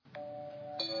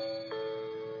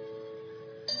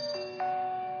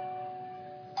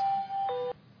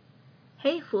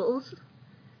Hey fools,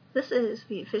 this is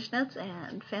the Fishnets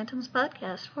and Phantoms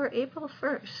podcast for April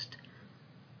 1st,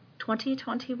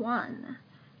 2021,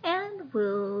 and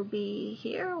we'll be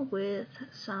here with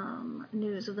some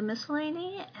news of the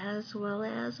miscellany as well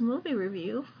as movie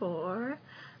review for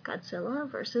Godzilla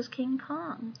vs. King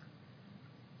Kong.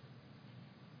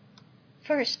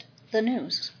 First, the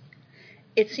news.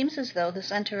 It seems as though the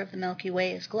center of the Milky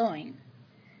Way is glowing.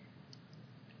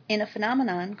 In a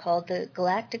phenomenon called the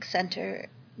Galactic Center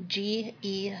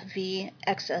GeV-excess,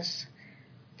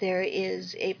 there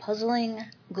is a puzzling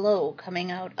glow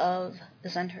coming out of the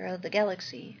center of the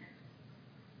galaxy.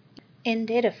 In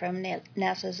data from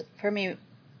NASA's Fermi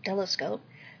telescope,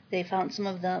 they found some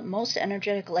of the most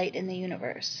energetic light in the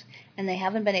universe, and they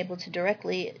haven't been able to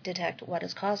directly detect what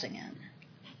is causing it.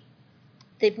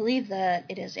 They believe that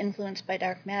it is influenced by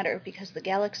dark matter because the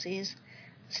galaxies,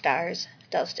 stars,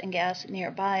 dust, and gas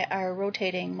nearby are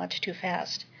rotating much too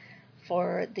fast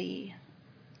for the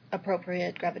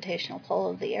appropriate gravitational pull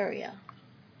of the area.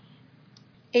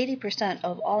 80%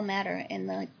 of all matter in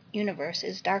the universe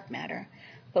is dark matter,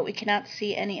 but we cannot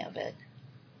see any of it.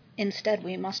 Instead,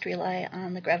 we must rely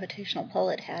on the gravitational pull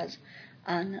it has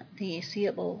on the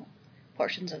seeable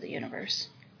portions of the universe.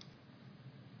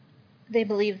 They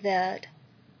believe that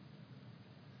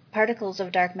particles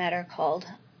of dark matter called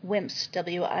WIMPs,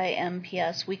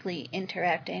 W-I-M-P-S, weakly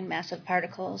interacting massive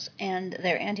particles, and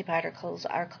their antiparticles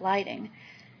are colliding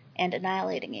and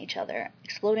annihilating each other,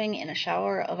 exploding in a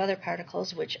shower of other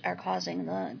particles which are causing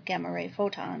the gamma-ray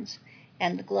photons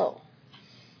and the glow.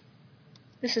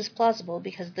 This is plausible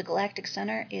because the galactic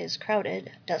center is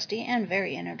crowded, dusty, and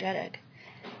very energetic.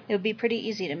 It would be pretty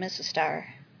easy to miss a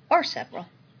star, or several.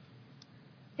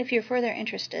 If you're further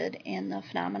interested in the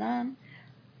phenomenon,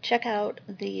 check out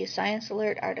the Science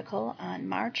Alert article on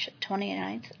March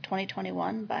 29th,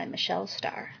 2021 by Michelle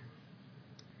Starr.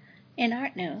 In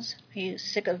art news, are you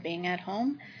sick of being at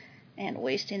home and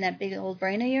wasting that big old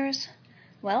brain of yours?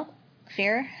 Well,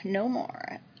 fear no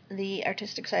more. The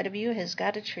artistic side of you has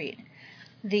got a treat.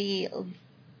 The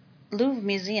Louvre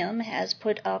Museum has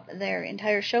put up their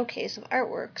entire showcase of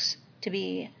artworks to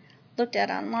be looked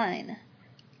at online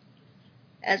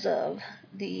as of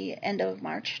the end of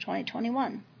March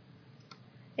 2021.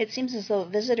 It seems as though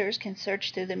visitors can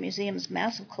search through the museum's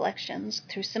massive collections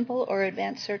through simple or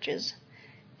advanced searches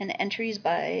and entries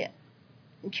by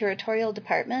curatorial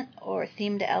department or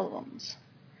themed albums.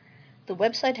 The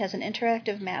website has an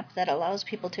interactive map that allows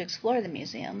people to explore the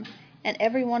museum and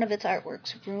every one of its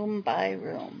artworks room by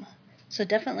room. So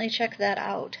definitely check that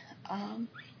out.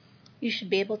 You should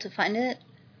be able to find it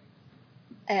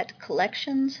at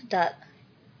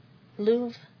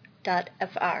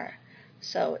collections.louvre.fr.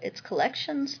 So it's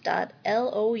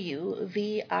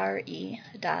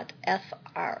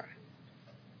collections.louvre.fr.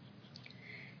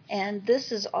 And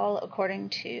this is all according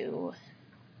to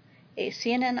a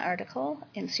CNN article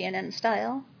in CNN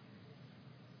style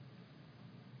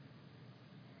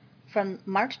from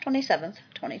March 27th,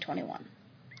 2021.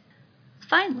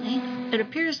 Finally, it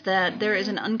appears that there is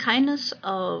an unkindness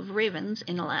of ravens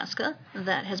in Alaska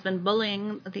that has been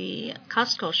bullying the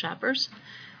Costco shoppers.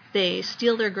 They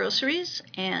steal their groceries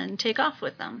and take off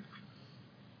with them.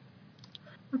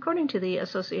 According to the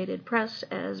Associated Press,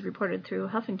 as reported through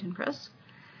Huffington Press,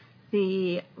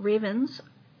 the ravens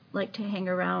like to hang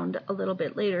around a little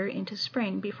bit later into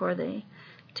spring before they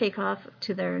take off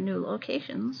to their new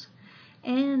locations,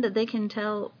 and they can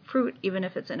tell fruit even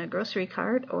if it's in a grocery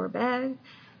cart or bag,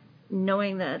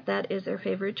 knowing that that is their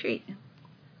favorite treat.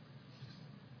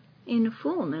 In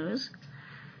Fool news,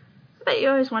 I bet you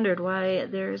always wondered why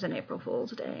there's an April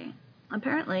Fool's Day.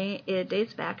 Apparently, it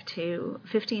dates back to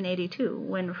 1582,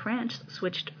 when France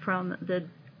switched from the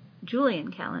Julian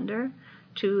calendar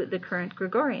to the current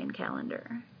Gregorian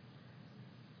calendar.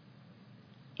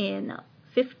 In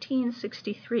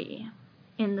 1563,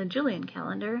 in the Julian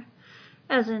calendar,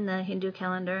 as in the Hindu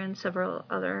calendar and several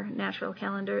other natural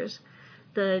calendars,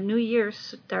 the new year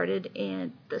started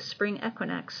in the spring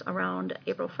equinox around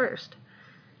April 1st.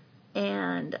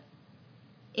 And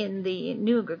in the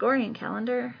new Gregorian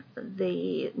calendar,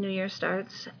 the new year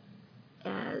starts,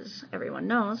 as everyone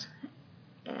knows,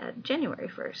 at January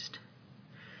 1st.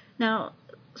 Now,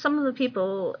 some of the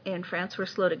people in France were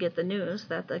slow to get the news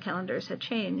that the calendars had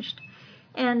changed,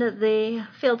 and they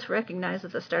failed to recognize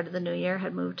that the start of the new year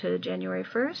had moved to January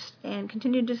 1st and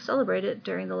continued to celebrate it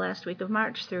during the last week of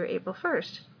March through April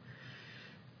 1st.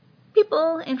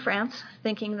 People in France,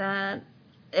 thinking that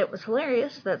it was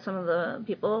hilarious that some of the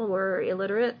people were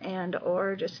illiterate and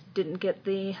or just didn't get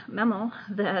the memo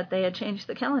that they had changed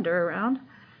the calendar around,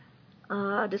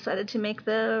 decided to make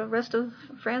the rest of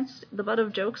France the butt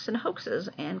of jokes and hoaxes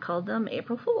and called them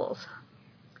April Fools.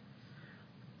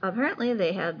 Apparently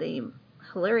they had the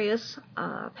hilarious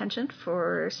penchant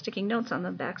for sticking notes on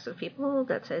the backs of people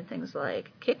that said things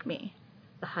like, "Kick me,"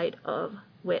 the height of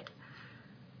wit.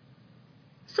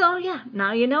 So yeah,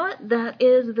 now you know it. That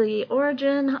is the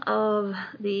origin of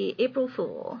the April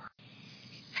Fool.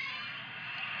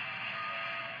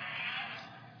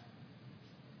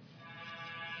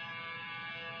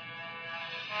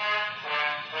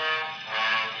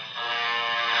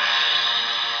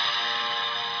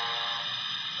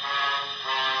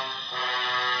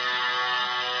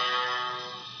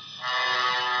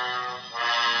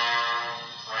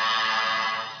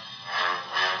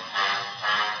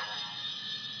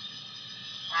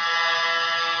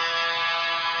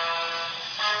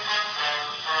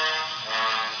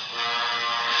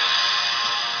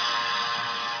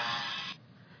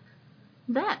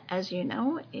 That, as you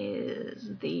know, is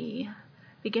the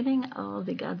beginning of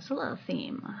the Godzilla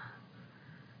theme.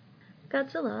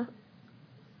 Godzilla,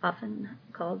 often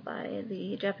called by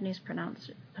the Japanese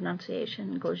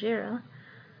pronunciation Gojira,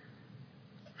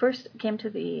 first came to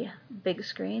the big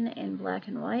screen in black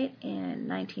and white in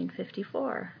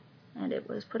 1954, and it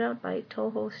was put out by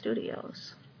Toho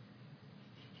Studios.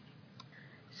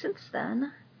 Since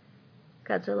then,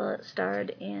 Godzilla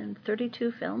starred in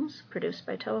 32 films produced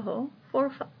by Toho,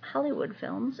 4 Hollywood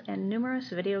films, and numerous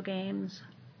video games,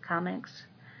 comics,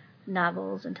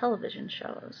 novels, and television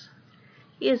shows.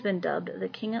 He has been dubbed the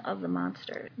King of the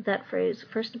Monsters, that phrase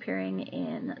first appearing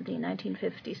in the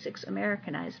 1956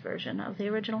 Americanized version of the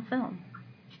original film.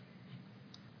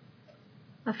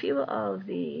 A few of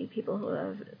the people who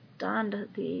have donned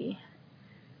the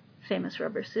famous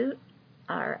rubber suit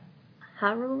are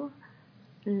Haru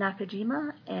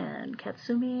Nakajima and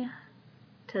Katsumi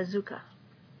Tezuka.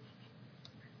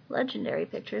 Legendary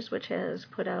Pictures, which has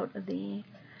put out the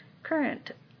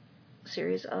current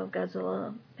series of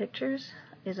Godzilla pictures,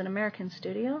 is an American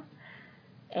studio,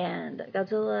 and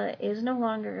Godzilla is no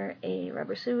longer a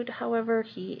rubber suit. However,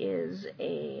 he is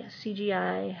a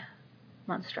CGI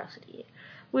monstrosity,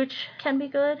 which can be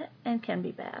good and can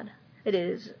be bad. It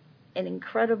is an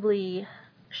incredibly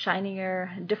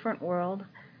shinier, different world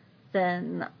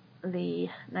than the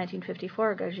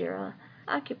 1954 Gojira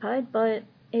occupied, but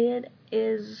it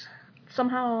is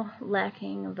somehow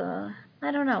lacking the,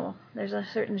 I don't know, there's a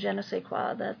certain je ne sais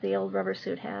quoi that the old rubber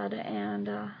suit had, and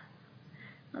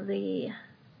the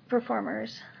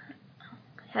performers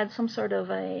had some sort of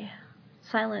a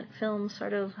silent film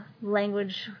sort of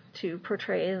language to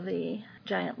portray the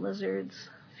giant lizard's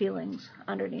feelings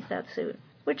underneath that suit,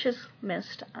 which is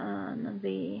missed on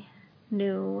the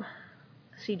new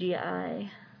CGI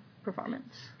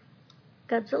performance.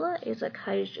 Godzilla is a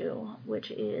kaiju, which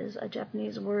is a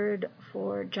Japanese word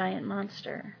for giant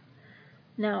monster.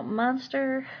 Now,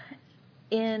 monster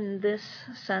in this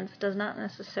sense does not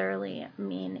necessarily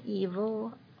mean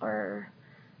evil or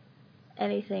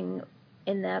anything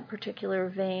in that particular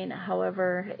vein.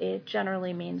 However, it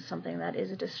generally means something that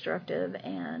is destructive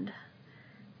and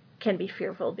can be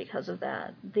fearful because of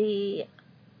that. The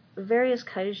various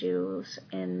kaijus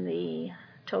in the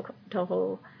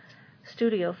Toho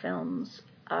studio films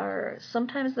are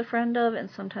sometimes the friend of and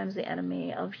sometimes the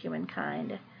enemy of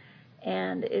humankind,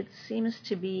 and it seems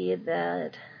to be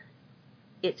that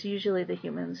it's usually the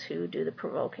humans who do the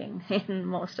provoking in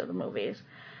most of the movies.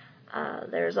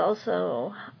 There's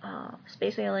also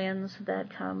space aliens that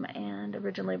come and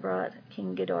originally brought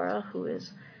King Ghidorah, who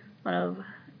is one of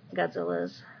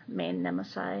Godzilla's main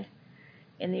nemesis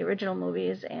in the original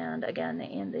movies and again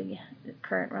in the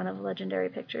current run of Legendary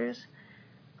Pictures.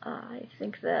 I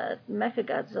think that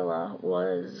Mechagodzilla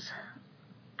was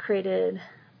created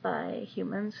by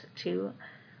humans to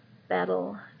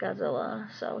battle Godzilla,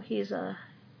 so he's a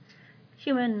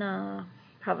human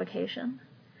provocation.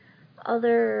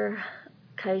 Other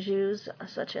kaijus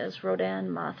such as Rodan,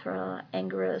 Mothra,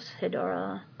 Anguirus,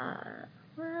 Hedorah,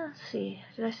 let's see,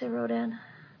 did I say Rodan?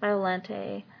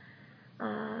 Violante.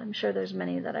 I'm sure there's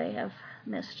many that I have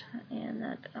missed in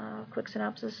that quick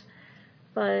synopsis,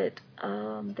 but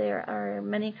there are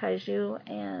many kaiju,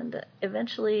 and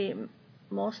eventually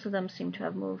most of them seem to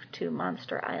have moved to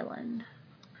Monster Island.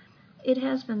 It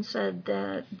has been said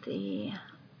that the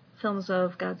films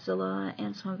of Godzilla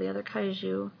and some of the other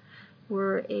kaiju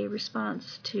were a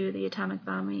response to the atomic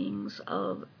bombings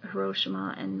of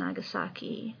Hiroshima and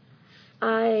Nagasaki.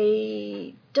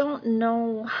 I don't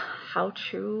know how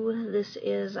true this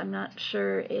is. I'm not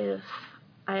sure if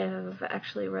I have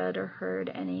actually read or heard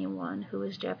anyone who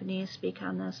is Japanese speak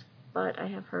on this, but I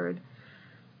have heard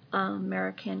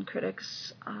American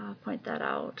critics point that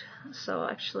out. So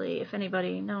actually, if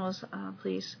anybody knows,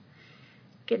 please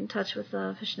get in touch with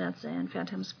the Fishnets and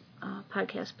Phantoms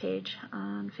podcast page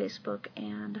on Facebook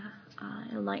and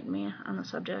enlighten me on the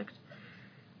subject.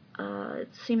 It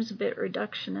seems a bit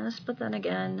reductionist, but then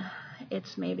again,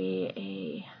 it's maybe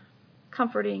a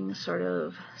comforting sort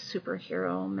of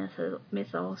superhero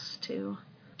mythos to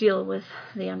deal with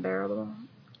the unbearable.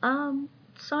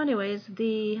 So anyways,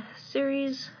 the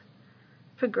series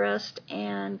progressed,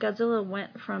 and Godzilla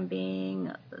went from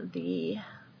being the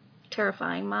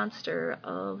terrifying monster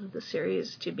of the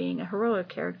series to being a heroic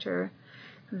character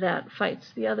that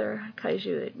fights the other kaiju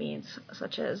it meets,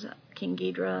 such as King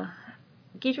Ghidorah.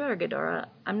 Ghidorah or Ghidorah?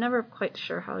 I'm never quite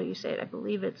sure how you say it. I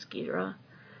believe it's Ghidorah,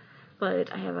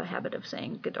 but I have a habit of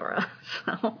saying Ghidorah.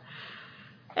 So,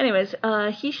 anyways,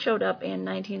 he showed up in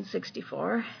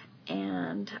 1964,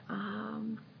 and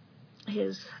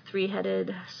his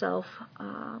three-headed self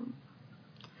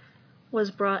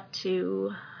was brought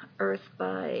to Earth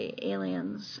by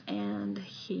aliens, and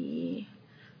he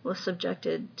was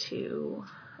subjected to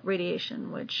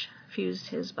radiation, which fused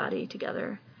his body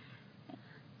together.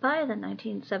 By the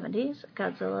 1970s,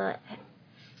 Godzilla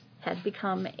had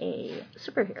become a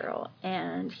superhero,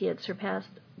 and he had surpassed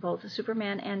both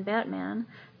Superman and Batman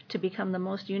to become the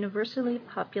most universally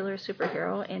popular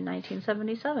superhero in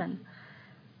 1977,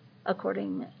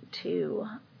 according to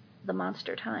the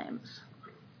Monster Times.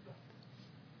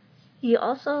 He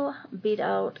also beat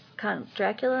out Count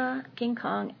Dracula, King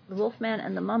Kong, the Wolfman,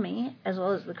 and the Mummy, as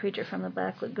well as the creature from the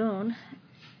Black Lagoon,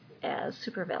 as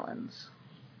supervillains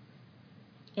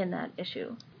in that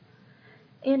issue.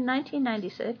 In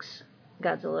 1996,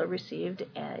 Godzilla received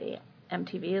a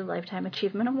MTV Lifetime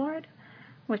Achievement Award,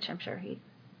 which I'm sure he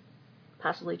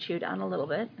possibly chewed on a little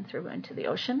bit and threw into the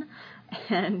ocean.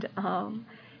 And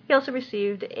he also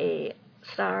received a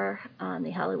star on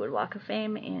the Hollywood Walk of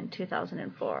Fame in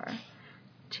 2004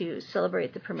 to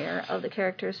celebrate the premiere of the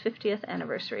character's 50th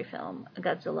anniversary film,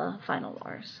 Godzilla Final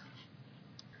Wars.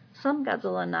 Some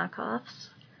Godzilla knockoffs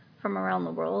from around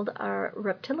the world are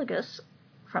Reptilicus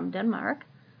from Denmark,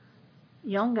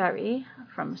 Yongari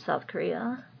from South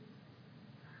Korea,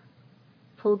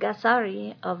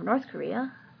 Pulgasari of North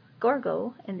Korea,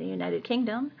 Gorgo in the United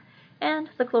Kingdom, and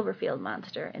the Cloverfield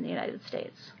monster in the United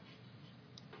States.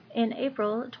 In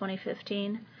April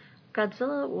 2015,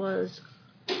 Godzilla was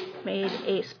made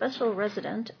a special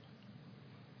resident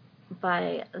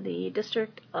by the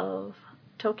District of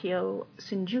Tokyo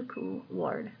Shinjuku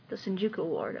Ward, the Shinjuku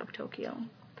Ward of Tokyo.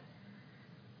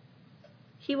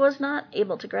 He was not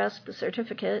able to grasp the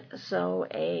certificate, so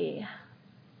a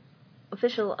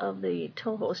official of the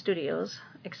Toho Studios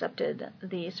accepted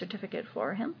the certificate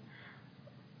for him,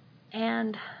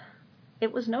 and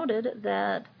it was noted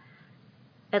that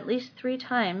at least 3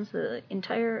 times the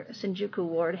entire Shinjuku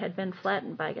Ward had been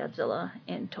flattened by Godzilla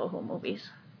in Toho movies.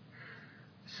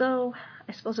 So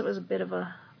I suppose it was a bit of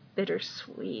a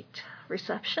bittersweet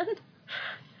reception.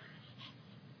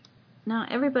 Now,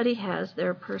 everybody has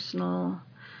their personal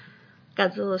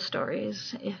Godzilla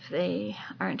stories if they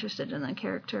are interested in the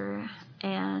character,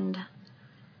 and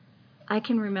I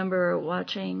can remember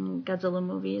watching Godzilla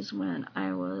movies when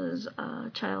I was a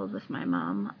child with my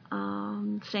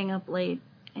mom, staying up late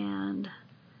and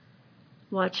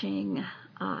watching,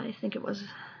 I think it was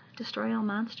Destroy All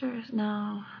Monsters?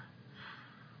 No.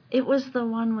 It was the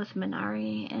one with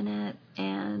Minari in it,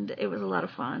 and it was a lot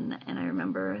of fun, and I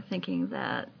remember thinking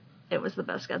that it was the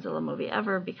best Godzilla movie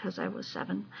ever because I was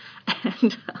 7,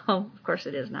 and of course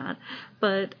it is not,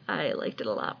 but I liked it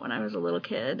a lot when I was a little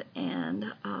kid, and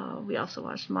we also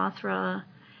watched Mothra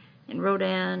and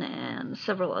Rodan and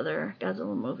several other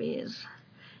Godzilla movies.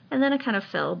 And then it kind of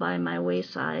fell by my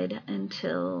wayside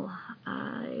until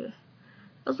I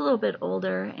was a little bit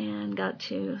older and got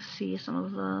to see some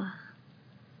of the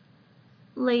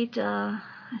late, I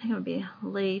think it would be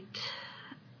late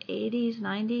 80s,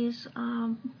 90s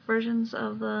versions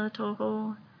of the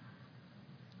Toho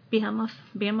Behemoth.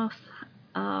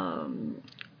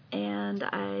 And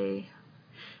I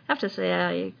have to say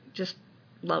I just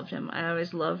loved him. I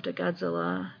always loved a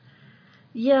Godzilla.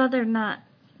 Yeah, they're not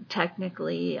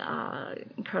technically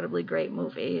incredibly great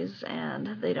movies,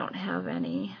 and they don't have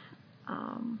any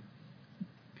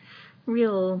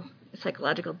real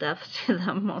psychological depth to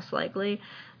them, most likely,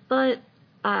 but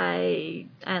I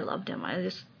loved him.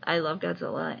 I love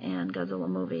Godzilla and Godzilla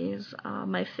movies.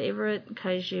 My favorite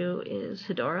kaiju is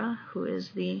Hedorah, who is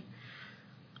the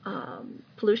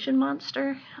pollution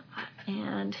monster,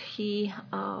 and he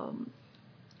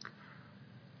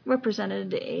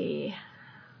represented a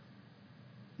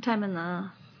time in the,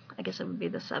 I guess it would be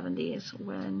the 70s,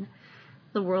 when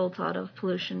the world thought of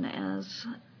pollution as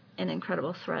an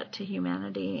incredible threat to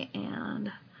humanity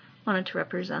and wanted to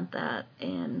represent that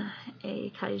in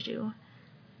a kaiju.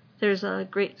 There's a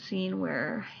great scene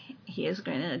where he is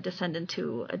going to descend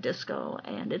into a disco,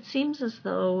 and it seems as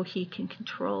though he can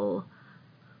control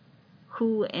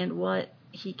who and what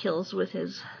he kills with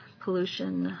his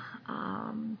pollution,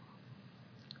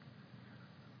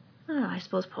 I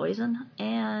suppose poison,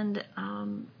 and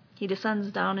he descends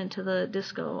down into the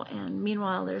disco, and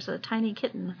meanwhile there's a tiny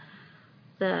kitten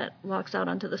that walks out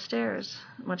onto the stairs,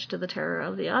 much to the terror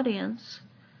of the audience.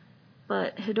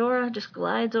 But Hedorah just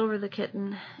glides over the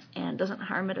kitten and doesn't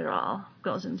harm it at all.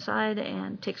 Goes inside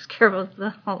and takes care of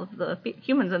all of the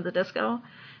humans in the disco.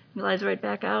 Glides right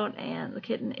back out, and the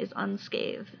kitten is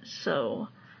unscathed. So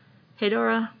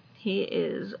Hedorah, he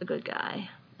is a good guy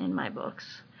in my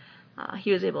books.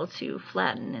 He was able to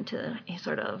flatten into a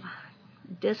sort of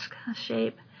disc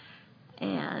shape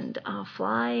and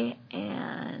fly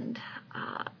and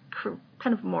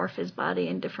kind of morph his body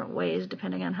in different ways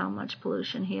depending on how much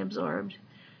pollution he absorbed.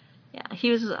 Yeah,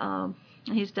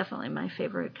 he's definitely my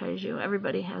favorite kaiju.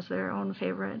 Everybody has their own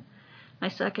favorite. My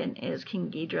second is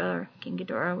King Ghidorah, or King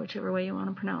Ghidorah, whichever way you want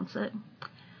to pronounce it.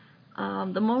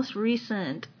 The most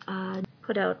recent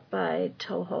put out by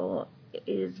Toho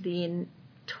is the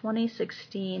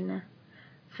 2016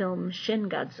 film Shin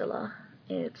Godzilla.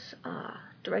 It's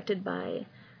directed by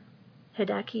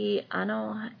Hideaki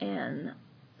Anno and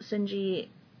Shinji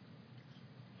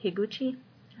Higuchi.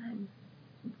 I'm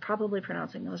probably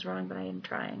pronouncing those wrong, but I am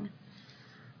trying.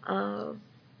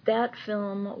 That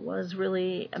film was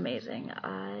really amazing.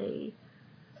 I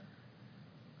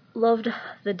loved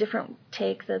the different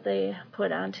take that they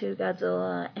put onto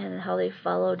Godzilla and how they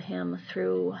followed him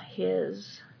through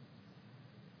his,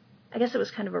 I guess it was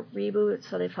kind of a reboot,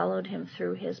 so they followed him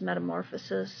through his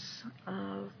metamorphosis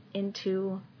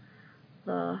into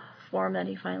the form that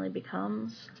he finally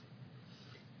becomes.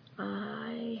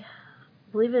 I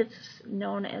believe it's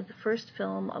known as the first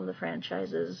film of the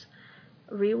franchise's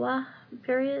Reiwa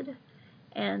period,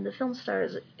 and the film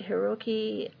stars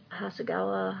Hiroki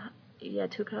Hasegawa,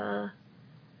 Yasuka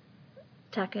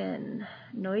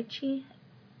Takenoichi,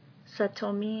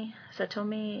 Satomi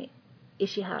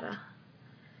Ishihara.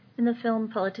 In the film,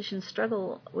 politicians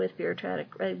struggle with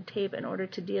bureaucratic red tape in order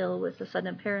to deal with the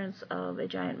sudden appearance of a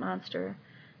giant monster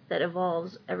that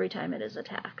evolves every time it is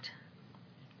attacked.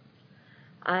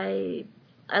 I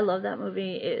love that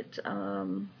movie. It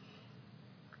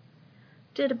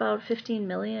did about 15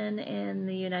 million in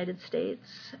the United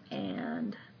States,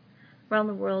 and around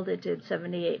the world it did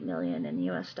 78 million in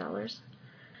US dollars.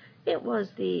 It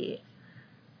was the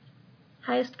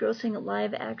highest grossing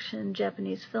live action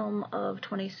Japanese film of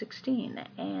 2016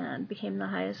 and became the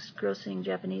highest grossing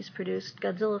Japanese produced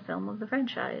Godzilla film of the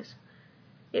franchise.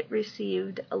 It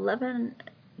received 11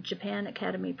 Japan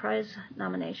Academy Prize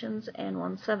nominations and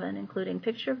won 7, including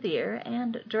Picture of the Year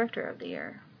and Director of the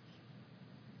Year.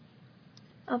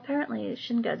 Apparently,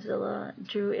 Shin Godzilla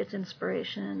drew its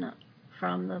inspiration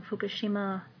from the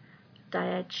Fukushima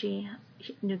Daiichi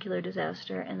nuclear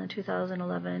disaster and the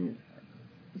 2011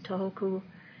 Tohoku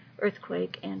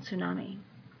earthquake and tsunami.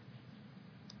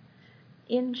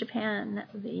 In Japan,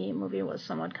 the movie was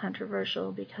somewhat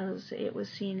controversial because it was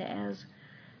seen as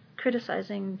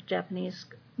criticizing Japanese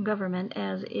government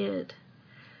as it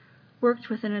worked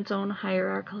within its own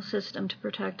hierarchical system to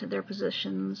protect their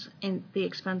positions at the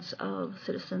expense of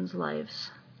citizens'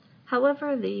 lives.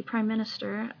 However, the Prime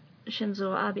Minister,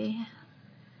 Shinzo Abe,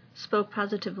 spoke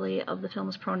positively of the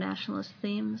film's pro-nationalist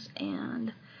themes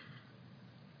and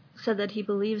said that he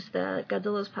believes that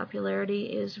Godzilla's popularity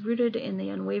is rooted in the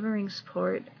unwavering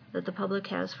support that the public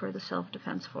has for the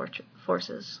self-defense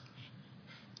forces.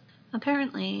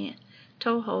 Apparently,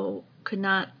 Toho could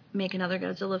not make another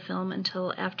Godzilla film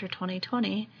until after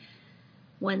 2020,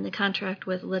 when the contract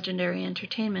with Legendary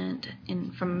Entertainment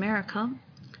from America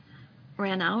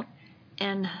ran out.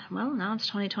 And, well, now it's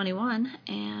 2021,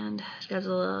 and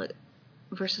Godzilla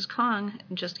vs. Kong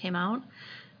just came out,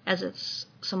 as it's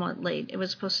somewhat late. It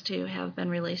was supposed to have been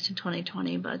released in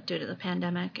 2020, but due to the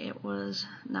pandemic, it was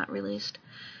not released.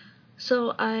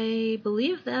 So I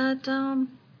believe that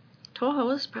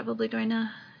Toho is probably going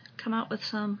to come out with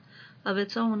some of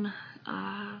its own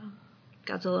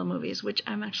Godzilla movies, which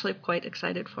I'm actually quite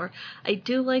excited for. I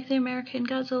do like the American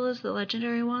Godzillas, the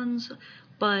legendary ones,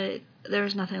 but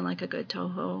there's nothing like a good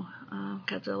Toho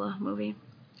Godzilla movie.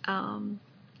 I'm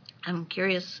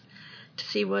curious to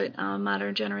see what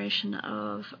modern generation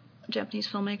of Japanese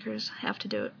filmmakers have to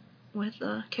do with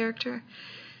the character,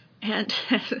 and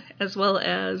as well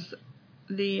as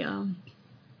the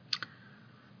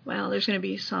there's going to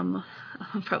be some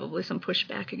probably some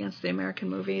pushback against the American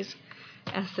movies,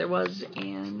 as there was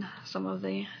in some of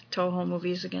the Toho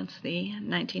movies against the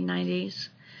 1990s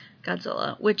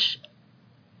Godzilla, which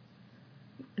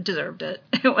deserved it.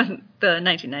 When the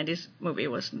 1990s movie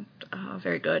wasn't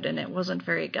very good, and it wasn't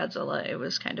very Godzilla. It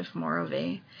was kind of more of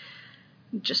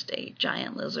just a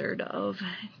giant lizard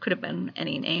could have been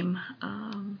any name.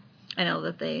 I know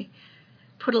that they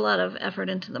put a lot of effort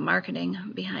into the marketing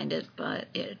behind it, but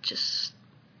it just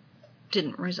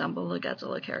didn't resemble the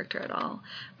Godzilla character at all.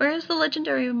 Whereas the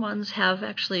legendary ones have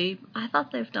actually, I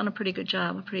thought they've done a pretty good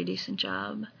job, a pretty decent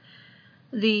job.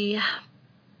 The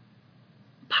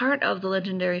part of the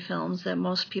legendary films that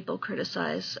most people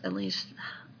criticize, at least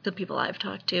the people I've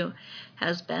talked to,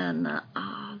 has been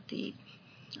the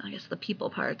people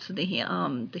parts, the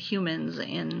humans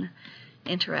in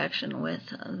interaction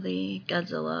with the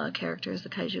Godzilla characters, the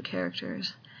kaiju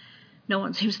characters. No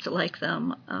one seems to like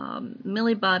them.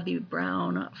 Millie Bobby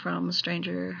Brown from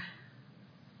Stranger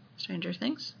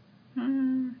Things?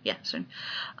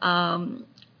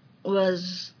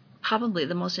 Was probably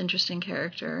the most interesting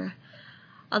character.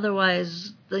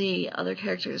 Otherwise, the other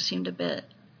characters seemed a bit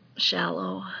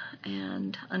shallow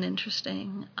and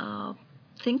uninteresting.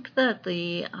 Think that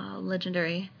the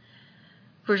legendary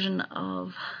version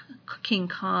of King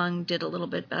Kong did a little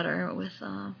bit better with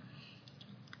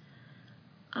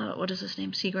what is his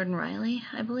name? C. Gordon Riley,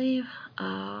 I believe.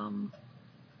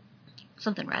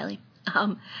 Something Riley.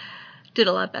 Did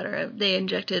a lot better. They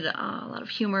injected a lot of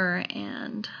humor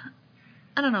and,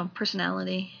 I don't know,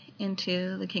 personality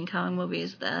into the King Kong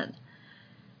movies that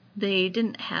they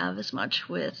didn't have as much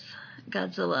with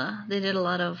Godzilla. They did a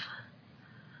lot of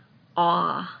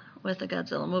awe with the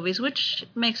Godzilla movies, which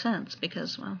makes sense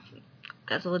because, well,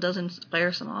 Godzilla does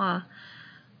inspire some awe.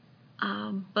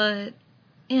 But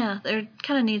yeah, there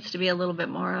kind of needs to be a little bit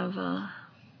more of a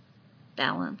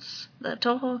balance that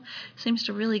Toho seems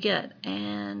to really get,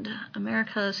 and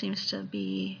America seems to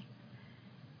be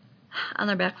on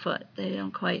their back foot. They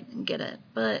don't quite get it.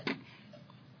 But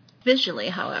visually,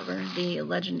 however, the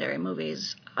legendary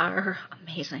movies are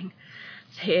amazing.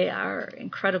 They are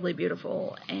incredibly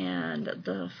beautiful, and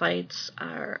the fights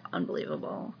are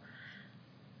unbelievable.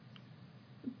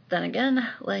 Then again,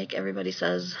 like everybody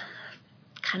says,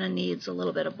 kind of needs a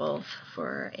little bit of both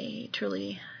for a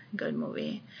truly good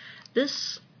movie.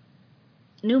 This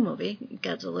new movie,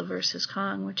 Godzilla vs.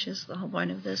 Kong, which is the whole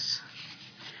point of this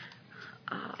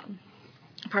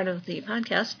part of the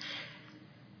podcast,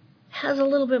 has a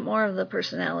little bit more of the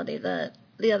personality that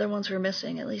the other ones were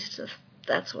missing, at least if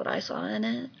that's what I saw in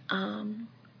it.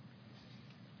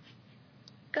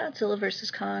 Godzilla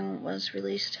vs. Kong was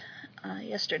released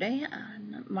yesterday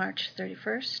on March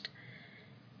 31st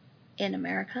in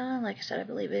America. Like I said, I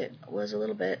believe it was a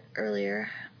little bit earlier.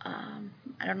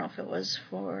 I don't know if it was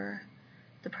for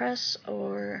the press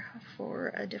or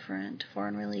for a different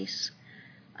foreign release,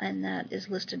 and that is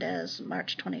listed as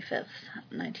March 25th,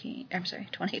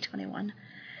 2021.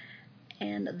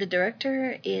 And the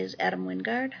director is Adam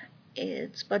Wingard.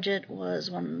 Its budget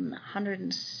was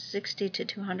 160 to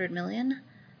 200 million.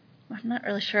 I'm not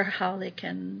really sure how they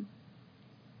can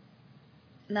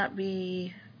not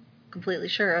be completely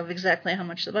sure of exactly how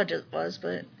much the budget was,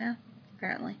 but yeah,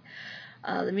 apparently.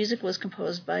 The music was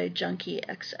composed by Junkie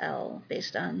XL,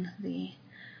 based on the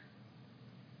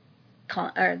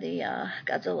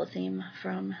Godzilla theme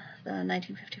from the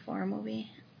 1954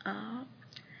 movie.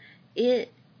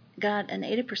 It got an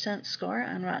 80% score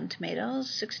on Rotten Tomatoes,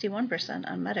 61%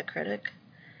 on Metacritic.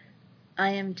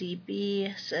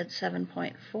 IMDb said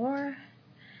 7.4,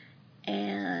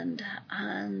 and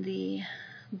on the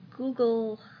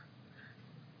Google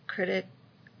critic,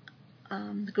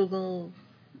 the Google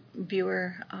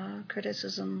viewer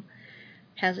criticism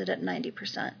has it at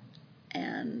 90%,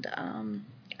 and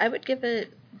I would give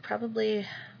it probably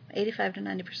 85 to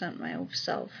 90%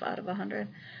 myself out of 100.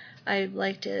 I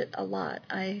liked it a lot.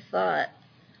 I'm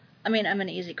an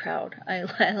easy crowd. I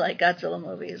like Godzilla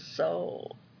movies,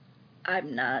 so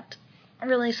I'm not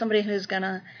really somebody who's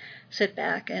gonna sit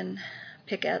back and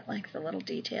pick at like the little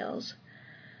details.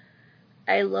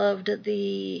 I loved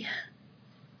the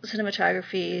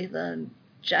cinematography, the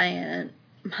giant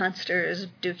monsters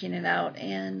duking it out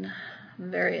in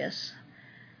various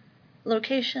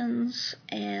locations,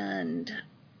 and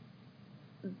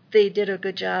they did a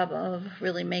good job of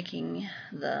really making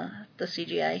the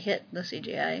CGI hit, the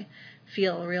CGI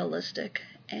feel realistic.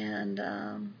 And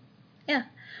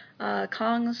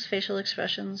Kong's facial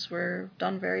expressions were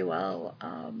done very well.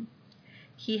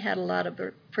 He had a lot of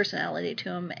personality to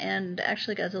him, and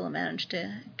actually Godzilla managed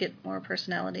to get more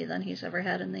personality than he's ever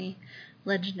had in the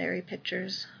Legendary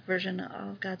Pictures version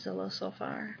of Godzilla so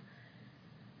far.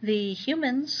 The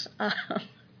humans,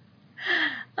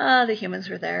 the humans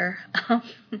were there.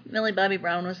 Millie Bobby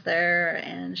Brown was there,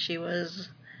 and she was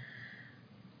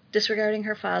disregarding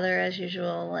her father as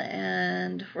usual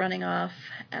and running off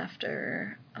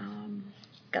after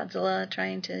Godzilla,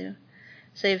 trying to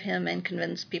save him and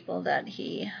convince people that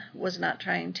he was not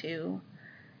trying to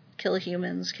kill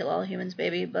all humans,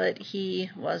 baby, but he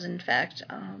was in fact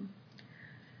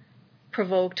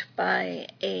provoked by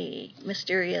a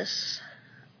mysterious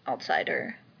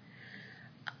outsider.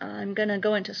 I'm gonna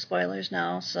go into spoilers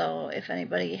now, so if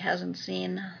anybody hasn't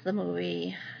seen the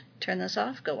movie, turn this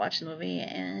off, go watch the movie,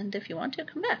 and if you want to,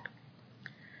 come back.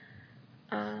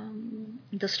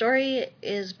 The story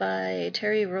is by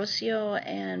Terry Rossio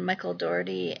and Michael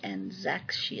Dougherty and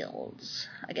Zach Shields.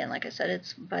 Again, like I said,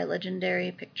 it's by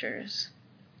Legendary Pictures.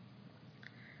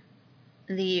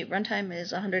 The runtime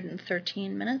is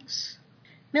 113 minutes.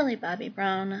 Millie Bobby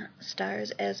Brown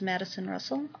stars as Madison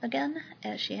Russell again,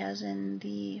 as she has in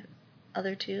the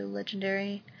other two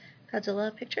Legendary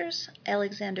Godzilla pictures.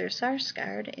 Alexander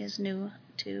Skarsgård is new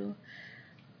to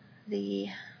the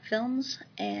films,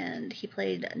 and he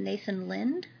played Nathan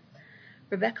Lind.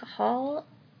 Rebecca Hall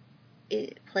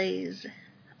plays,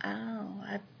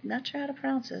 I'm not sure how to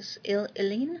pronounce this,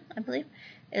 Eileen, I believe,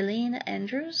 Eileen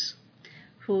Andrews,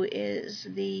 who is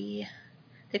they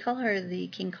call her the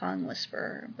King Kong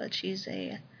Whisperer, but she's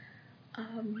a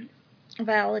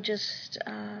biologist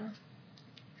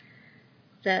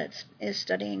that is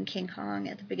studying King Kong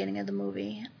at the beginning of the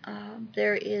movie.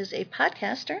 There is a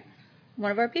podcaster,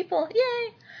 one of our people,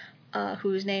 yay,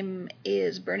 whose name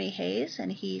is Bernie Hayes, and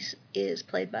he is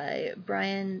played by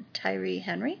Brian Tyree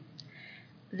Henry.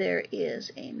 There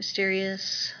is a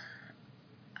mysterious,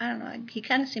 I don't know, he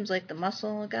kind of seems like the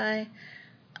muscle guy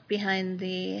behind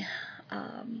the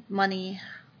money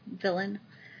villain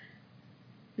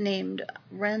named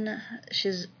Ren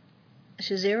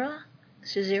Shiziroba,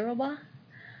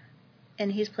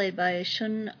 and he's played by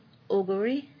Shun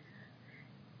Oguri,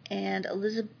 and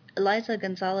Eliza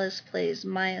Gonzalez plays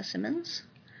Maya Simmons,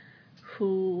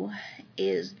 who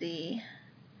is the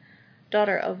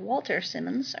daughter of Walter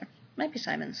Simmons, or might be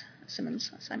Simmons,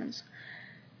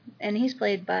 and he's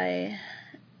played by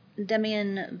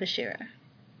Demian Bashir.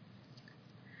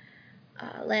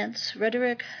 Lance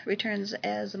Reddick returns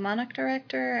as the Monarch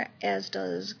Director, as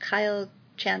does Kyle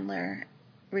Chandler,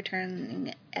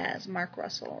 returning as Mark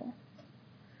Russell.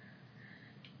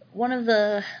 One of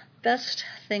the best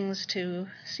things to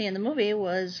see in the movie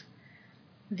was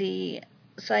the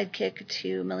sidekick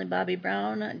to Millie Bobby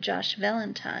Brown, Josh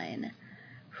Valentine,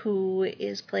 who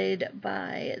is played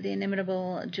by the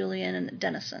inimitable Julian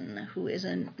Dennison, who is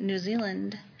a New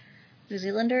Zealander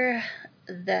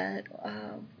that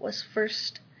was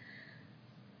first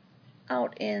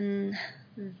out in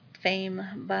fame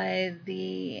by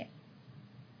the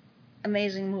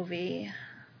amazing movie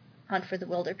Hunt for the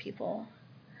Wilder People.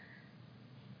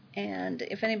 And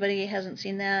if anybody hasn't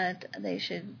seen that, they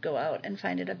should go out and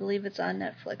find it. I believe it's on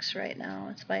Netflix right now.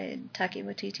 It's by Taika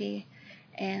Waititi,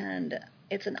 and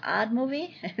it's an odd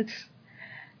movie.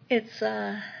 It's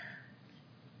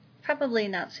probably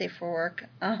not safe for work,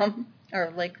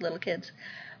 or like little kids,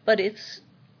 but it's,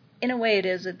 in a way it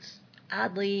is. It's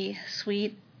oddly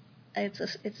sweet. It's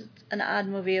an odd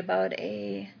movie about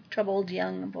a troubled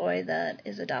young boy that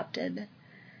is adopted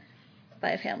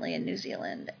by a family in New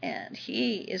Zealand, and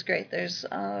he is great. There's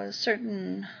a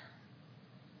certain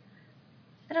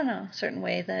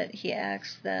way that he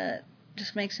acts that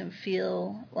just makes him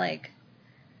feel like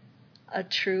a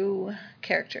true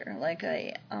character, like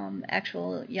a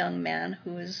actual young man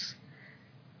who is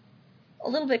a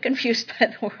little bit confused by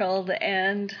the world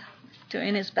and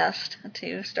doing his best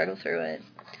to struggle through it.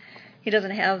 He doesn't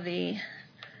have the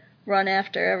run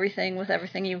after everything with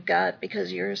everything you've got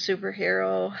because you're a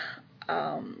superhero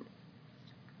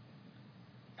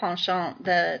penchant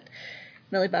that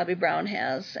Millie Bobby Brown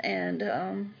has,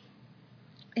 and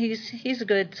he's a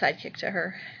good sidekick to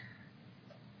her.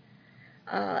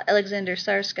 Alexander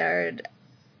Skarsgård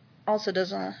also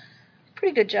does a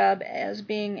pretty good job as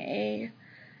being a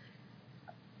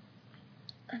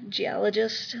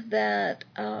geologist that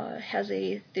has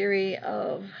a theory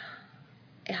of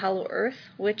a hollow earth,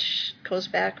 which goes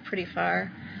back pretty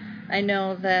far. I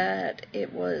know that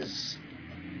it was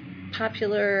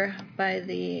popular by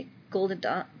the Golden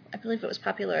Dawn, I believe it was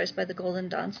popularized by the Golden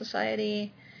Dawn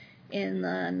Society in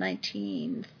the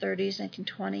 1930s,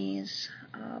 1920s,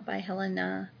 by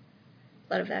Helena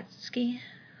Blavatsky,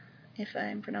 if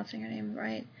I'm pronouncing her name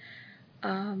right.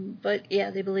 But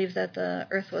yeah, they believe that the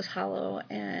earth was hollow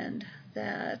and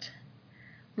that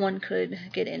one could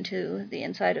get into the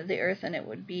inside of the earth and it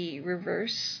would be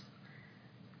reverse.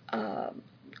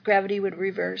 gravity would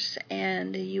reverse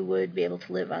and you would be able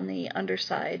to live on the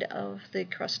underside of the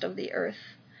crust of the Earth.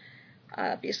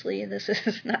 Obviously, this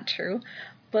is not true,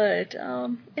 but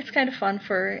it's kind of fun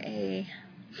for a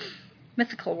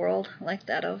mythical world like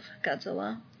that of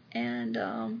Godzilla, and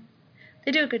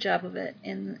they do a good job of it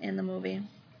in the movie.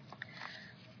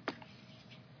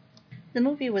 The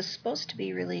movie was supposed to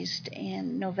be released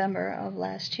in November of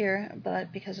last year,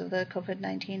 but because of the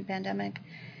COVID-19 pandemic,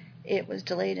 it was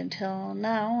delayed until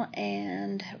now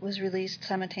and was released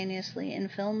simultaneously in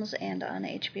films and on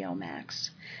HBO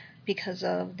Max because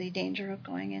of the danger of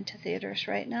going into theaters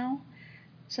right now,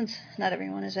 since not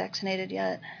everyone is vaccinated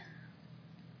yet.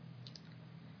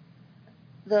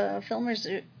 The film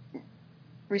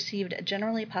received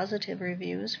generally positive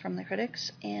reviews from the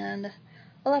critics and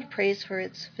a lot of praise for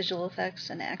its visual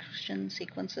effects and action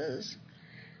sequences.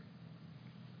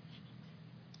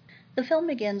 The film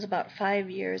begins about 5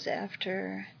 years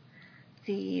after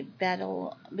the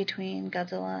battle between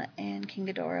Godzilla and King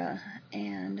Ghidorah,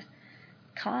 and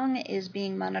Kong is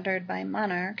being monitored by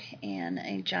Monarch in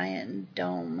a giant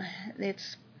dome.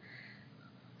 It's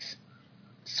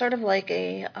sort of like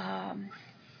a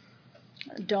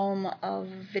dome of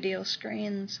video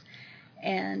screens,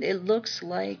 and it looks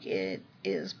like it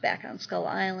is back on Skull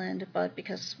Island, but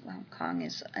because Kong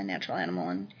is a natural animal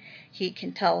and he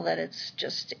can tell that it's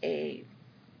just a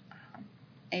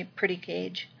pretty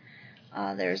cage,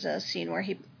 there's a scene where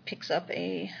he picks up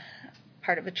a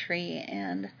part of a tree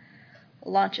and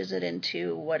launches it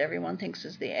into what everyone thinks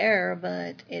is the air,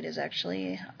 but it is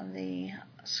actually the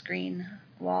screen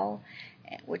wall,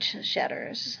 which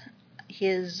shatters.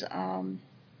 His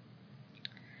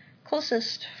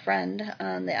closest friend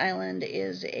on the island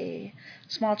is a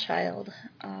small child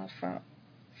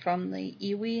from the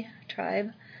Iwi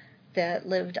tribe that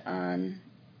lived on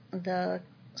the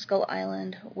Skull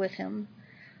Island with him.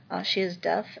 She is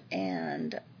deaf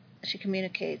and she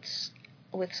communicates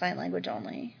with sign language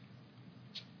only.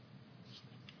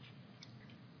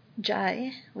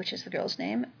 Jai, which is the girl's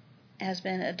name, has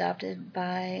been adopted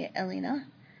by Elena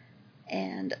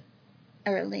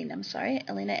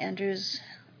Andrews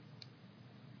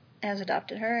has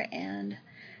adopted her, and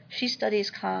she studies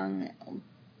Kong,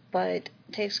 but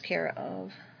takes care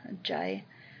of Jai,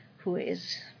 who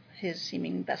is his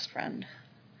seeming best friend.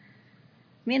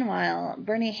 Meanwhile,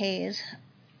 Bernie Hayes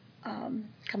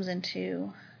comes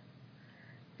into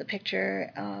the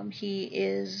picture. He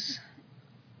is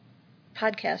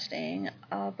podcasting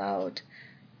about,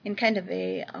 in kind of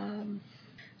a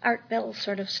art battle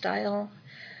sort of style,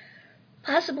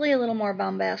 possibly a little more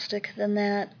bombastic than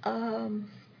that.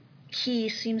 He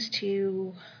seems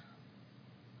to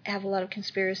have a lot of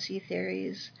conspiracy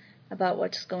theories about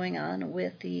what's going on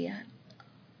with the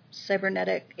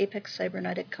Apex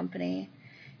Cybernetic Company,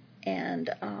 and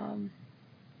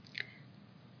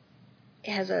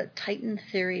has a Titan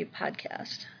Theory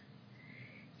podcast.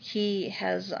 He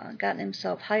has gotten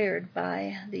himself hired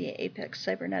by the Apex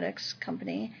Cybernetics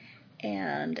Company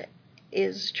and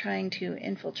is trying to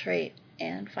infiltrate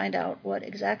and find out what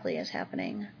exactly is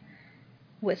happening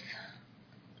with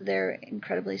their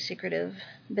incredibly secretive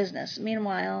business.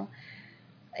 Meanwhile,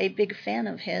 a big fan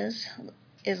of his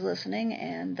is listening,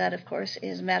 and that, of course,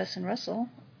 is Madison Russell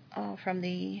from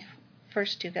the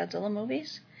first two Godzilla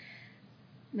movies,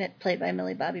 played by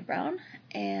Millie Bobby Brown,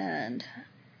 and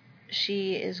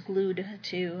she is glued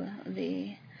to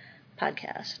the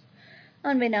podcast.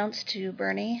 Unbeknownst to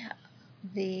Bernie,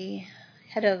 the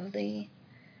head of the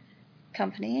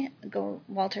company,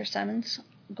 Walter Simmons,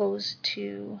 goes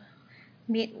to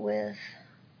meet with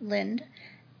Lind,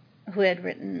 who had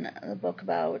written the book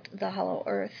about the Hollow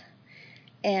Earth,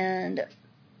 and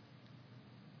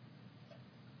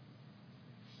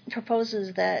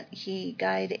proposes that he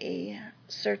guide a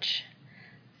search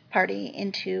party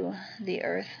into the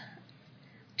Earth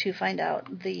to find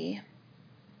out the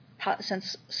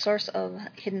source of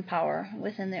hidden power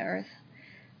within the Earth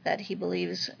that he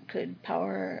believes could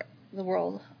power the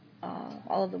world,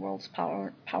 all of the world's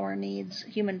power needs,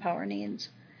 human power needs,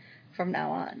 from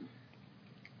now on.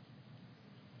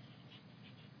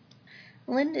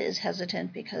 Lind is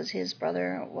hesitant because his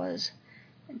brother was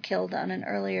killed on an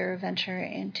earlier venture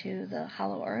into the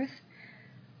Hollow Earth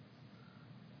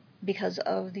because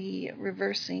of the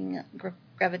reversing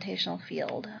gravitational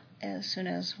field as soon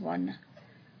as one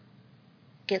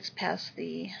gets past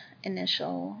the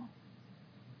initial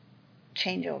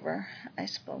changeover, I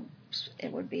suppose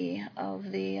it would be,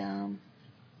 of the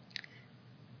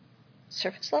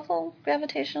surface level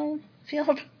gravitational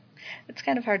field. It's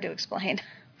kind of hard to explain.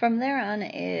 From there on,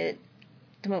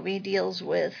 the movie deals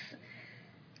with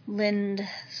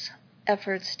Lind's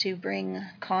efforts to bring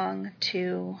Kong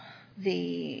to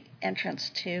the entrance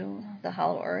to the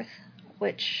Hollow Earth,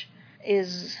 which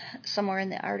is somewhere in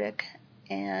the Arctic,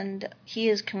 and he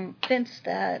is convinced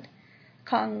that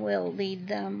Kong will lead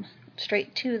them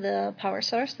straight to the power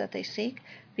source that they seek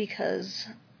because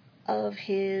of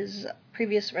his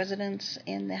previous residence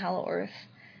in the Hollow Earth,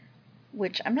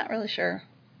 which I'm not really sure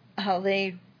how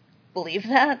they believe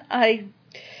that. I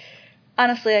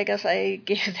guess I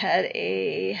gave that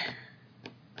a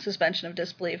suspension of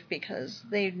disbelief because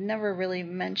they never really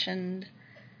mentioned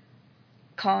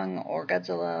Kong or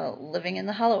Godzilla living in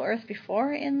the Hollow Earth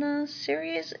before in the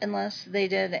series, unless they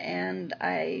did and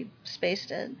I spaced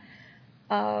it.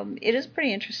 It is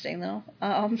pretty interesting, though.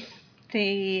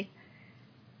 The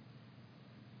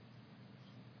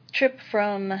trip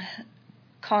from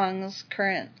Kong's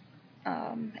current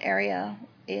area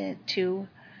to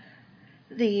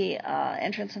the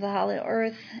entrance of the Hollow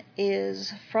Earth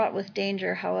is fraught with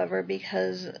danger, however,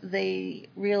 because they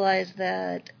realize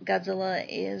that Godzilla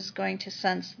is going to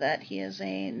sense that he is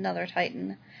another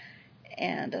Titan,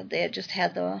 and they had just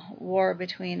had the war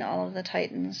between all of the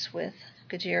Titans with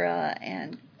Gojira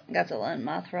and Godzilla and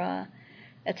Mothra,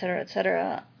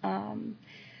 etc.,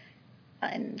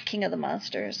 and King of the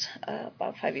Monsters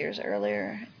about 5 years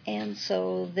earlier, and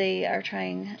so they are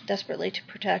trying desperately to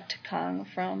protect Kong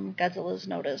from Godzilla's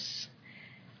notice.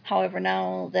 However,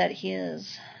 now that he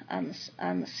is on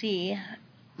the sea,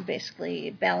 basically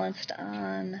balanced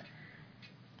on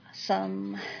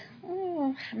some,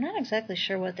 I'm not exactly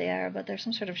sure what they are, but they're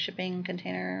some sort of shipping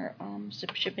container,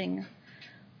 shipping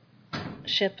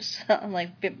ships,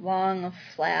 like long,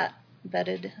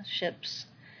 flat-bedded ships.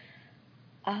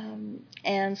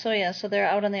 And so they're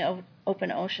out on the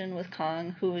open ocean with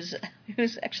Kong, who's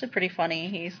actually pretty funny.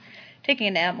 He's taking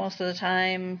a nap most of the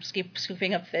time,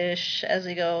 scooping up fish as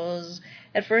he goes.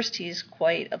 At first, he's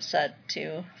quite upset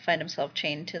to find himself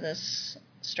chained to this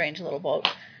strange little boat,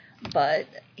 but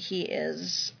he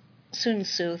is soon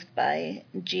soothed by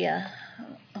Gia,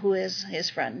 who is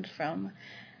his friend from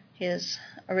his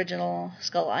original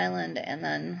Skull Island, and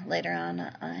then later on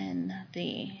in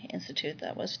the institute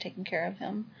that was taking care of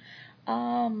him.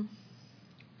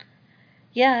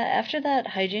 After that,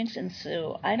 hijinks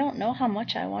ensue. I don't know how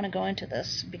much I want to go into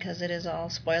this because it is all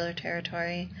spoiler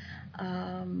territory.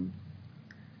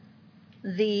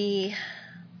 The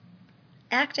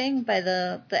acting by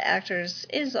the actors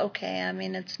is okay. I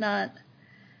mean, there's not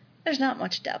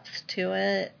much depth to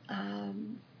it.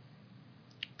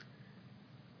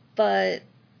 But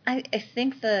I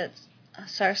think that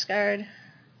Skarsgård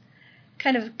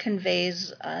kind of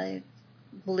conveys a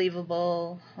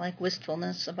believable,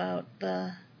 wistfulness about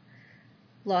the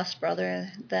lost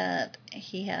brother that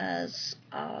he has.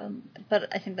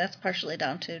 But I think that's partially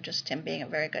down to just him being a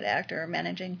very good actor,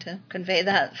 managing to convey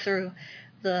that through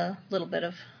the little bit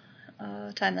of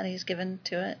time that he's given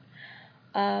to it.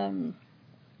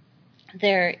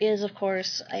 There is, of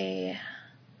course, a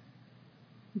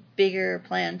bigger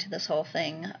plan to this whole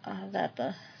thing that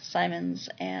the Simons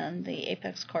and the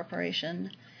Apex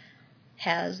Corporation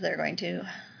has. They're going to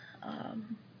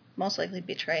most likely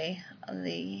betray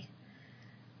the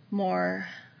more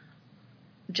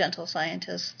gentle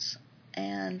scientists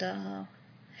and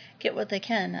get what they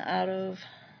can out of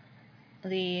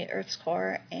the Earth's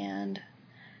core, and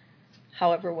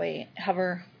whatever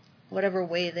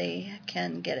way they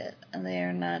can get it. And they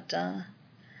are not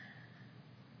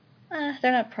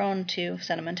they're not prone to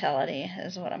sentimentality,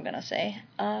 is what I'm going to say.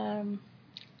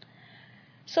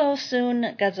 So soon,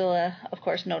 Godzilla, of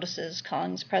course, notices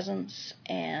Kong's presence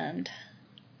and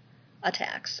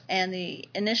attacks. And the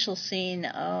initial scene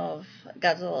of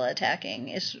Godzilla attacking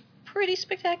is pretty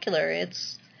spectacular.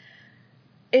 It's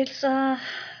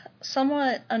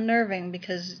somewhat unnerving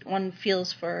because one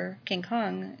feels for King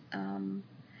Kong.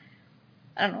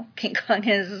 I don't know, King Kong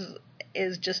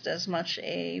is just as much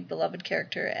a beloved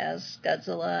character as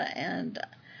Godzilla, and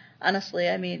honestly,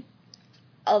 I mean,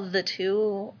 of the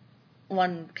two,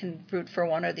 one can root for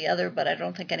one or the other, but I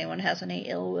don't think anyone has any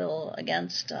ill will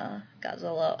against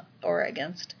Godzilla or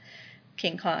against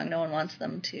King Kong. No one wants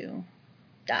them to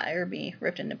die or be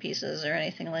ripped into pieces or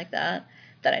anything like that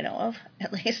I know of,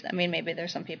 at least. I mean, maybe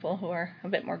there's some people who are a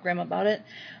bit more grim about it,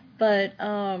 but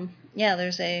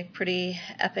there's a pretty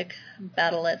epic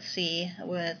battle at sea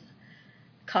with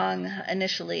Kong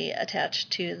initially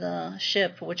attached to the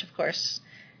ship, which of course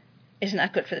is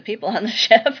not good for the people on the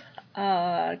ship.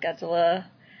 Godzilla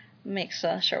makes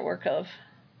short work of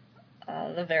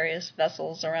the various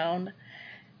vessels around.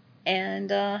 And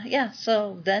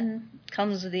so then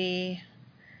comes the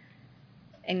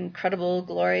incredible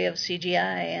glory of CGI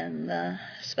and the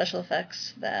special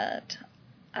effects that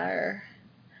are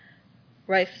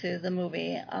rife through the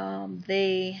movie.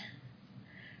 They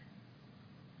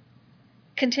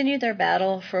continue their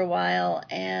battle for a while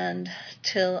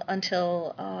until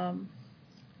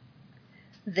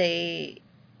they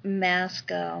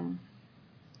mask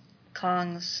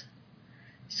Kong's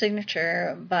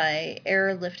signature by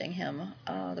airlifting him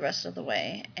the rest of the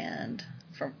way, and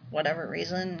for whatever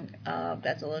reason,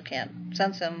 Godzilla can't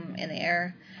sense him in the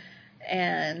air,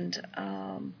 and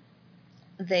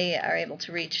they are able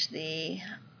to reach the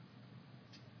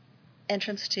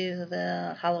entrance to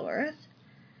the Hollow Earth,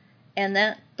 and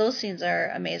those scenes are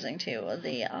amazing too.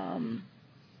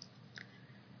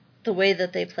 The way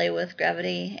that they play with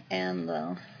gravity and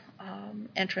the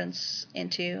entrance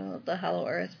into the Hollow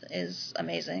Earth is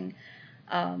amazing.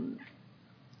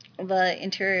 The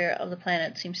interior of the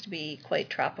planet seems to be quite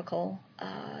tropical,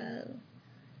 kind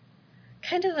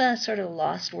of a sort of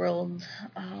Lost World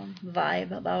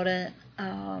vibe about it.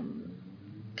 Kind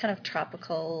of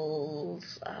tropical,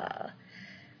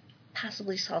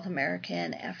 possibly South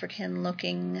American,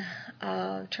 African-looking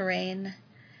terrain.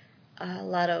 A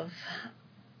lot of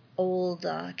old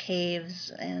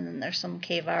caves, and there's some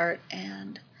cave art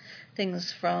and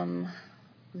things from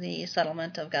the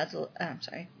settlement of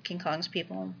King Kong's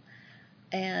people.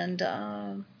 And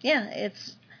yeah,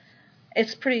 it's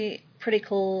pretty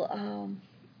cool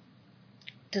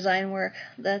design work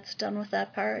that's done with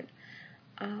that part.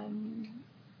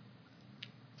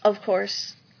 Of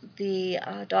course, the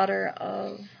daughter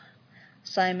of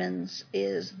Simon's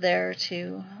is there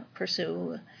to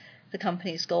pursue the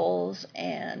company's goals,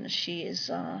 and she's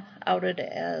outed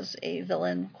as a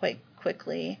villain quite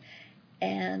quickly.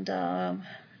 And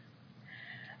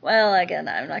well, again,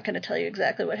 I'm not going to tell you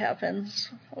exactly what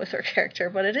happens with her character,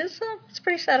 but it's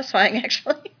pretty satisfying,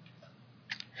 actually.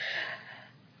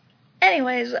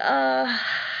 Anyways,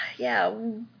 yeah,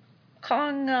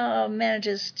 Kong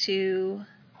manages to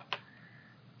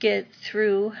get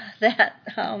through that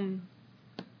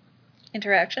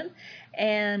interaction,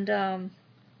 and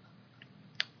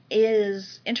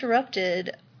is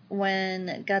interrupted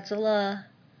when Godzilla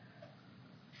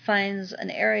finds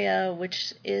an area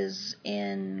which is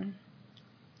in,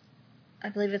 I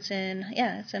believe it's in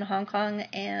Hong Kong,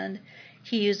 and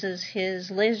he uses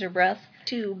his laser breath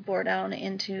to bore down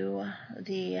into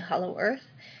the Hollow Earth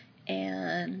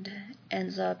and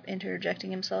ends up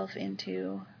interjecting himself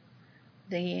into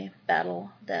the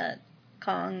battle that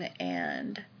Kong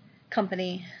and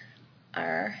company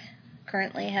are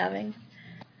currently having.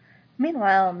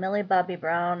 Meanwhile, Millie Bobby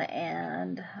Brown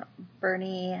and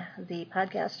Bernie, the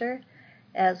podcaster,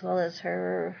 as well as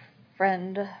her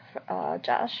friend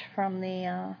Josh from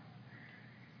the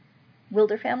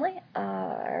Wilder family,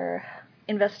 are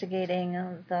investigating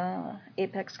the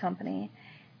Apex company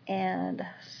and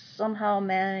somehow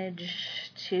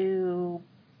manage to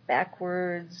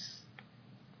backwards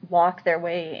walk their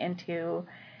way into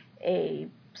I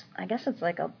guess it's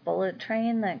like a bullet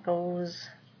train that goes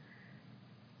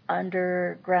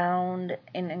underground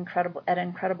at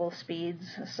incredible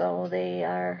speeds. So they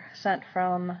are sent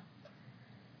from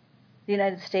the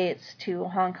United States to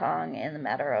Hong Kong in a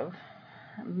matter of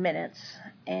minutes,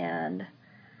 and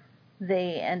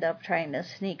they end up trying to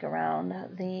sneak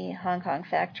around the Hong Kong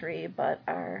factory, but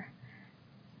are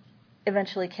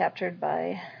eventually captured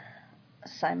by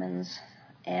Simons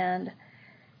and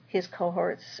his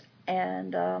cohorts.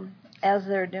 And as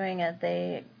they're doing it,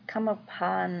 they come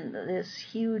upon this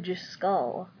huge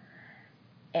skull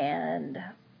and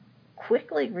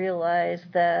quickly realize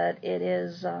that it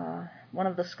is one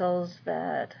of the skulls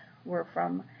that were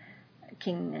from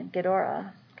King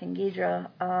Ghidorah.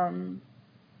 I'm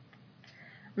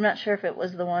not sure if it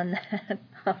was the one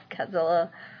that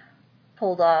Godzilla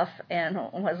pulled off and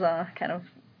was kind of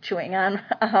chewing on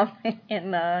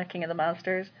in King of the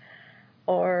Monsters,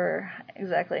 or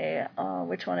exactly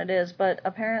which one it is, but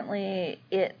apparently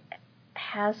it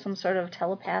has some sort of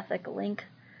telepathic link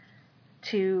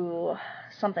to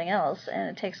something else, and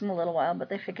it takes them a little while, but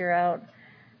they figure out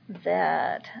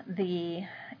that the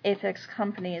Apex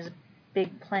company's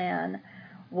big plan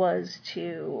was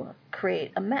to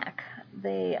create a mech.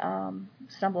 They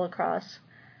stumble across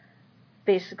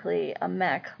basically a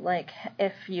mech, like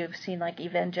if you've seen like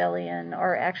Evangelion,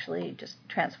 or actually just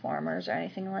Transformers or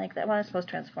anything like that. Well, I suppose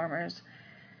Transformers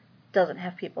doesn't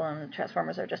have people, and the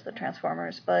Transformers are just the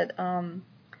Transformers, but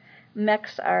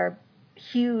mechs are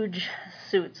huge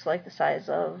suits like the size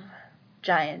of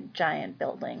giant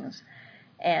buildings,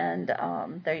 and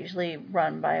they're usually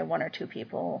run by one or two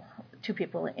people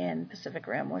in Pacific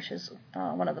Rim, which is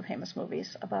one of the famous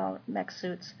movies about mech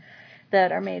suits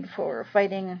that are made for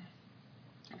fighting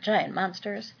giant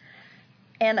monsters.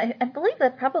 And I believe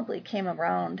that probably came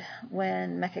around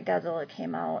when Mechagodzilla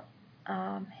came out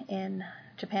in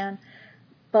Japan.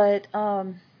 But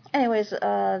anyways,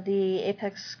 the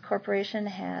Apex Corporation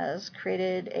has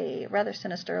created a rather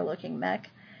sinister-looking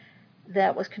mech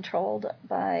that was controlled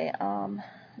by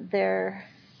their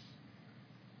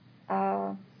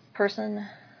person,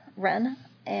 Ren,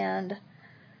 and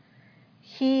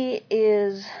he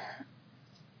is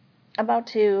about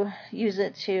to use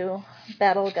it to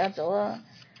battle Godzilla,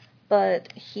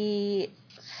 but he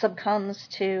succumbs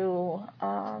to,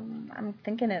 I'm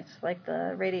thinking it's like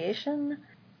the radiation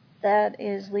that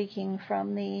is leaking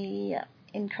from the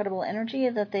incredible energy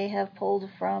that they have pulled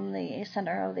from the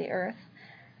center of the Earth.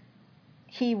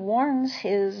 He warns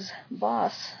his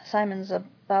boss, Simons,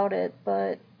 about it,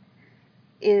 but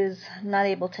is not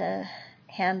able to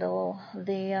handle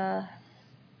the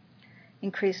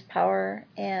increased power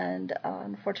and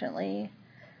unfortunately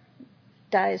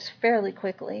dies fairly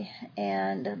quickly.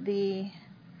 And the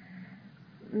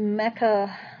mech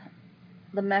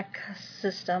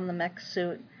system, the mech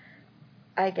suit,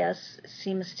 I guess,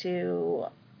 seems to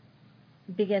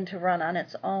begin to run on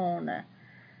its own.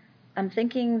 I'm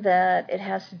thinking that it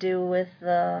has to do with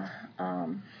the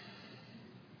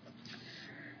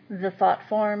thought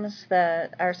forms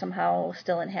that are somehow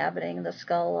still inhabiting the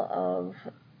skull of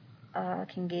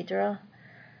King Ghidorah.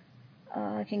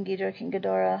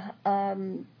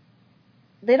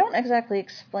 They don't exactly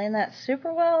explain that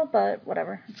super well, but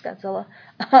whatever, it's Godzilla.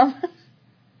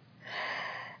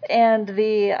 And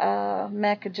the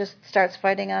mech just starts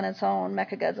fighting on its own.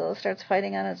 Mechagodzilla starts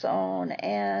fighting on its own,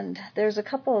 and there's a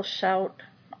couple shout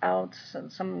outs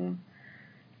and some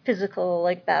physical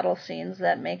like battle scenes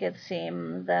that make it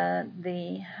seem that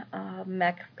the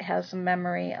mech has some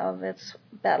memory of its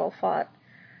battle fought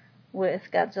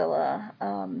with Godzilla.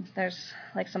 There's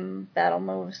like some battle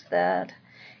moves that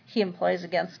he employs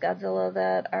against Godzilla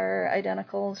that are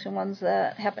identical to ones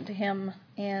that happened to him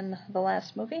in the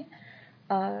last movie.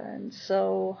 And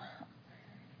so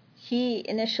he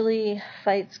initially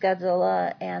fights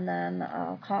Godzilla, and then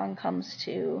Kong comes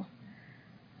to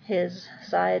his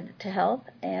side to help.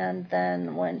 And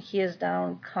then when he is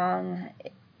down, Kong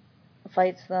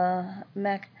fights the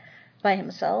mech by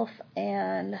himself,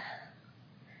 and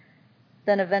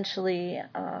then eventually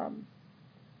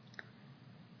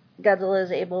Godzilla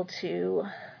is able to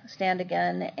stand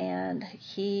again, and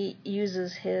he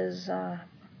uses his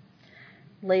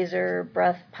laser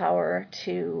breath power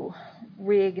to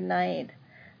reignite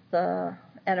the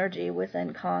energy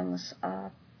within Kong's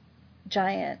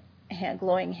giant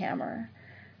glowing hammer,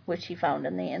 which he found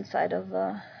in the inside of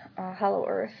the Hollow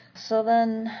Earth. So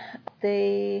then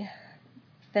they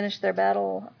finish their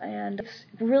battle, and it's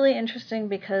really interesting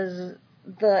because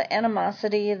the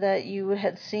animosity that you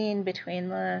had seen between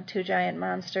the two giant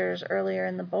monsters earlier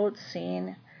in the boat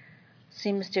scene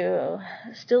seems to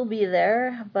still be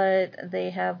there, but they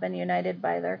have been united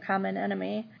by their common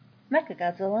enemy,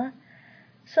 Mechagodzilla.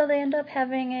 So they end up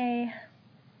having a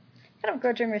kind of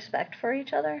grudging respect for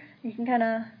each other. You can kind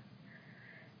of,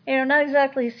 not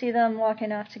exactly see them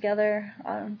walking off together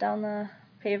down the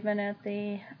pavement at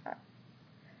the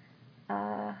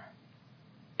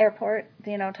airport,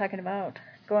 talking about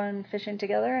going fishing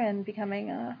together and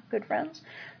becoming good friends.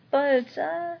 But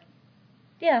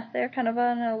yeah, they're kind of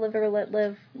on a live and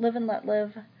let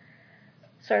live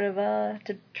sort of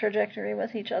trajectory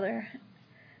with each other.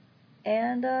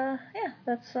 And yeah,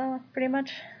 that's pretty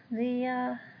much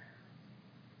the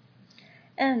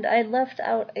end. I left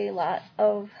out a lot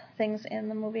of things in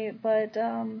the movie, but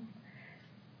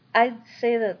I'd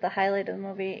say that the highlight of the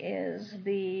movie is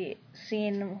the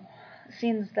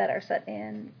scenes that are set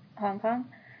in Hong Kong,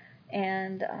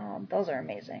 and those are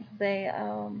amazing. They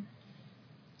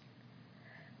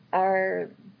are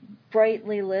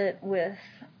brightly lit with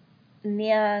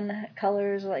neon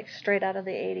colors like straight out of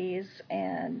the 80s,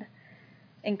 and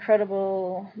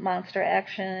incredible monster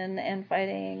action and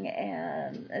fighting,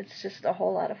 and it's just a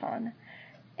whole lot of fun.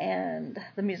 And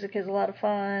the music is a lot of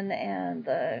fun, and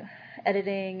the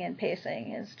editing and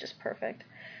pacing is just perfect.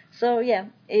 So yeah,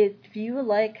 if you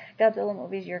like Godzilla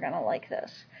movies, you're gonna like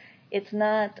this. It's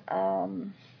not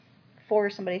for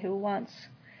somebody who wants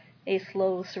a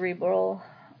slow, cerebral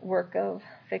work of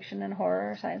fiction and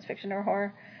horror, science fiction or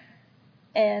horror.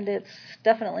 And it's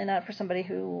definitely not for somebody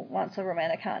who wants a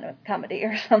romantic comedy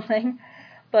or something.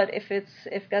 But if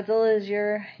Godzilla is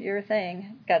your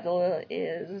thing, Godzilla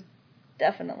is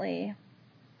definitely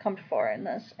come to fore in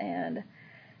this. And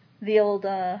the old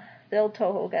Toho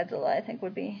Godzilla, I think,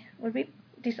 would be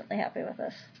decently happy with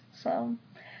this. So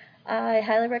I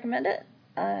highly recommend it.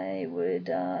 I would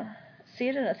see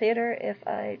it in a theater if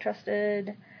I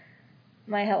trusted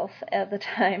my health at the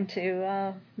time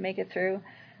to make it through.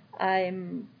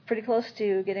 I'm pretty close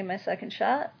to getting my second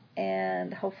shot,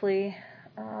 and hopefully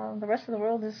the rest of the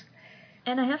world is.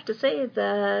 And I have to say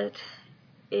that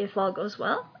if all goes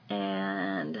well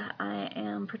and I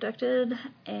am protected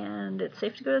and it's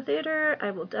safe to go to theater,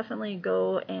 I will definitely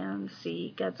go and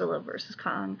see Godzilla vs.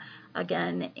 Kong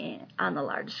again on the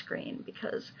large screen,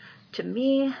 because to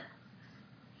me,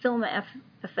 film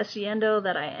aficionado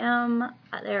that I am,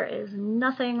 there is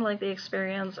nothing like the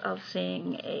experience of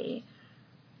seeing a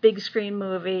big screen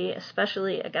movie,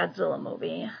 especially a Godzilla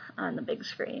movie, on the big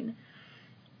screen.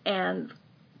 And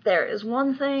there is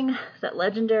one thing that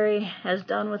Legendary has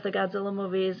done with the Godzilla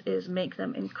movies, is make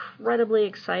them incredibly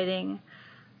exciting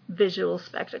visual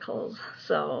spectacles.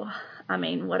 So, I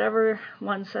mean, whatever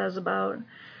one says about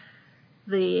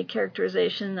the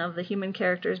characterization of the human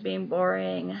characters being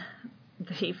boring,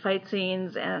 the fight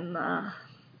scenes and the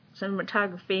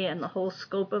cinematography and the whole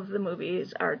scope of the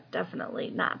movies are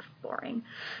definitely not boring.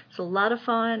 It's a lot of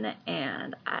fun,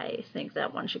 and I think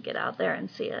that one should get out there and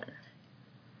see it.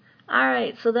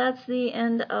 Alright, so that's the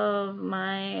end of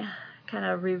my kind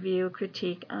of review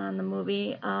critique on the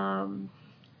movie.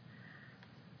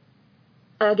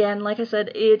 Again, like I said,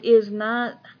 it is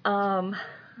not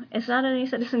it's not any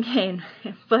Citizen Kane,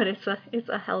 but it's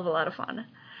a hell of a lot of fun.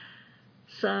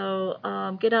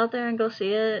 So get out there and go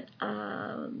see it.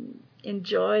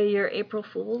 Enjoy your April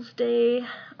Fool's Day,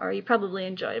 or you probably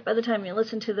enjoy it. By the time you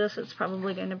listen to this, it's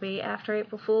probably going to be after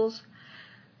April Fool's.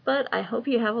 But I hope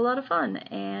you have a lot of fun,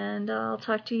 and I'll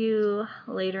talk to you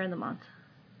later in the month.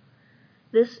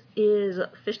 This is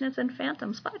Fishnets and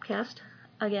Phantoms podcast.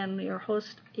 Again, your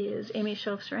host is Amy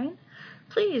Shofsrain.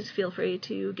 Please feel free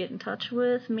to get in touch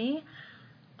with me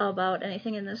about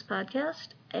anything in this podcast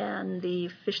and the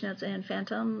Fishnets and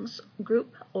Phantoms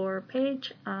group or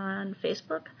page on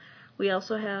Facebook. We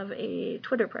also have a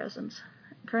Twitter presence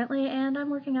currently, and I'm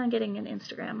working on getting an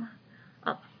Instagram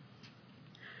up.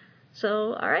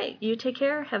 So, alright, you take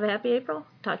care. Have a happy April.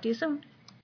 Talk to you soon.